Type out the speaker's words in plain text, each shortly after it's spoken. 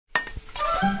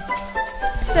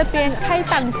这边开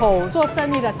档口做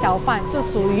生意的小贩是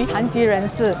属于残疾人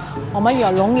士，我们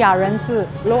有聋哑人士、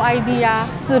low ID 啊、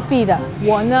自闭的。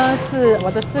我呢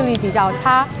我的视力比较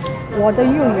差，我的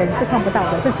右眼是看不到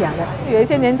的，是假的。有一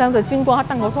些年长者经过他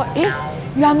档口说：“诶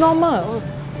 ，You are normal。”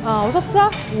我说是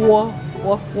啊，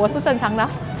我是正常的，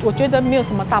我觉得没有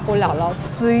什么大不了了，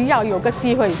只要有个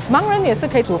机会，盲人也是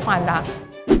可以煮饭的。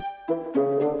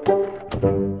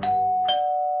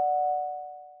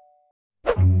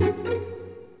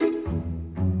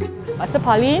我是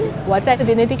Pauline， 我在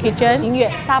Disabilities Kitchen 营业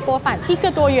沙煲饭1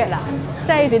个多月了，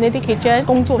在 Disabilities Kitchen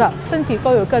工作的身体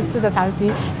都有各自的残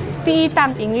疾。第一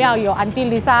档饮料有 Auntie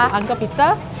Lisa、Uncle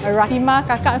Peter、Rahima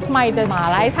嘎嘎卖的马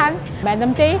来餐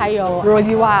 ，Madam Day， 还有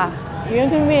Rosiwa 圆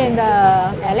吞面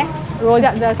的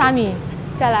Alex、Rojak 的 Sunny，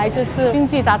 再来就是经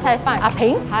济杂菜饭阿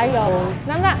平，还有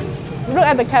娜娜。Look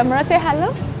at the camera, say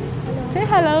hello, say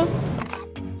hello。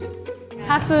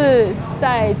他是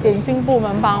在点心部门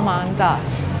帮忙的。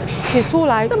起初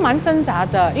来是蛮挣扎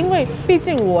的，因为毕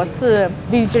竟我是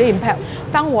visually impaired。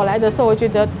当我来的时候，我觉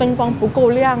得灯光不够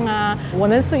亮啊，我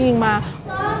能适应吗？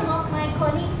 Some of my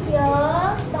colleagues here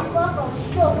suffer from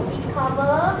stroke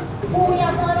recover。不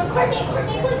要这么快点，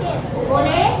我呢？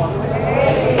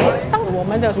当我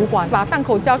们的主管把档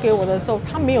口交给我的时候，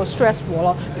他没有 stress 我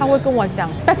了，他会跟我讲：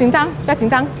不要紧张，不要紧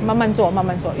张，慢慢做，慢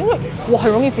慢做。因为我很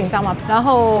容易紧张嘛，然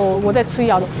后我在吃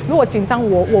药的，如果紧张，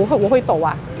我会抖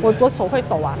啊，我手会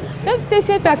抖啊。但这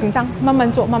些不要紧张，慢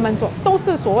慢做，慢慢做，都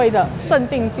是所谓的镇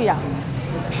定剂啊。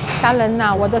当然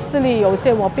啦，我的视力有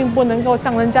限，我并不能够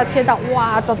像人家切到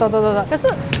哇，走。可是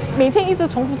每天一直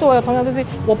重复做的同样东西，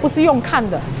我不是用看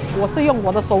的，我是用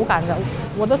我的手感的。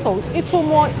我的手一触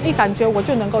摸一感觉，我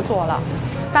就能够做了。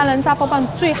当然，炸包饭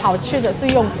最好吃的是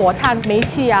用火炭、煤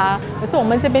气啊，可是我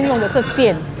们这边用的是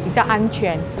电，比较安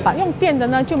全。用电的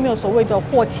呢就没有所谓的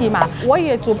镬气嘛。我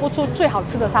也煮不出最好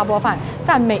吃的炸包饭，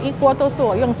但每一锅都是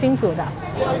我用心煮的。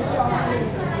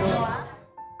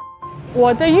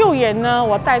我的右眼呢，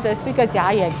我戴的是一个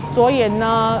假眼，左眼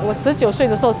呢，我19岁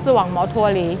的时候视网膜脱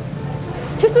离。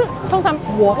其实通常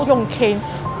我不用 cane，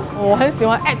 我很喜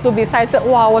欢 act to be sighted。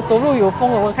哇，我走路有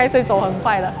风了，我开车走很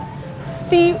快了。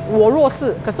第一，我弱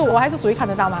视，可是我还是属于看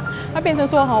得到嘛。那变成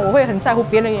说哈，我会很在乎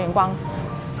别人的眼光，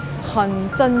很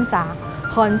挣扎，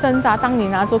很挣扎。当你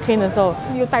拿出 cane 的时候，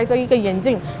又戴着一个眼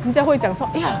镜，人家会讲说：“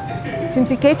哎呀，是不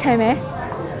是给钱没？”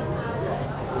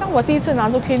当我第一次拿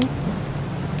出 cane。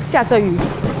下着雨，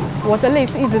我的泪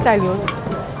是一直在流的。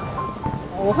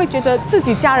我会觉得自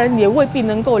己家人也未必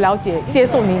能够了解、接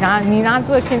受你拿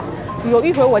这个 cane。有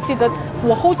一回我记得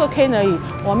我 hold 着 cane 而已，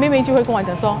我妹妹就会跟我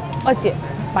讲说：“二姐，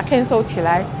把 cane 收起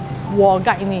来，我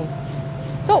给你。”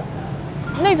所以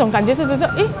那种感觉就是说，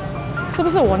诶，是不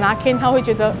是我拿 cane 他会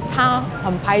觉得他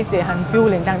很拍血、很丢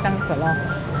脸这样子咯？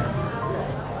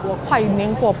我快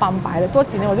年过半百了，多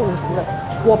几年我就50了。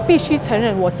我必须承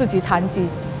认我自己残疾。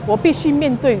我必须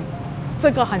面对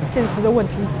这个很现实的问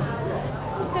题。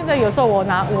现在有时候我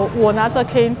拿着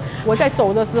cane， 我在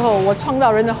走的时候，我撞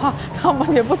到人的话，他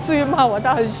们也不至于骂我，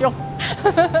他很凶。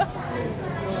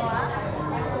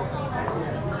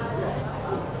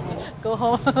Go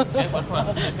home。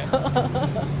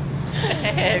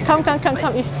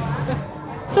Come。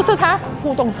这是他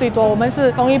互动最多，我们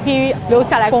是同一批留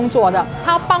下来工作的，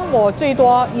他帮我最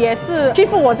多，也是欺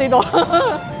负我最多。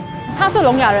他是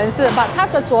聋哑人士吧，他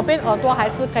的左边耳朵还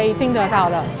是可以听得到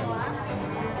的。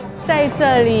在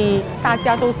这里，大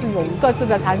家都是有各自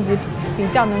的残疾，比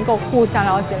较能够互相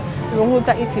了解，融入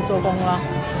在一起做工了。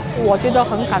我觉得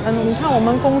很感恩。你看我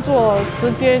们工作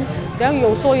时间，然后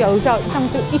有说有笑，这样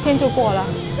就一天就过了。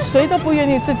谁都不愿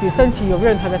意自己身体有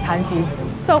任何的残疾，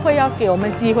社会要给我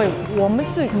们机会，我们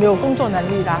是有工作能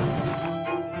力的。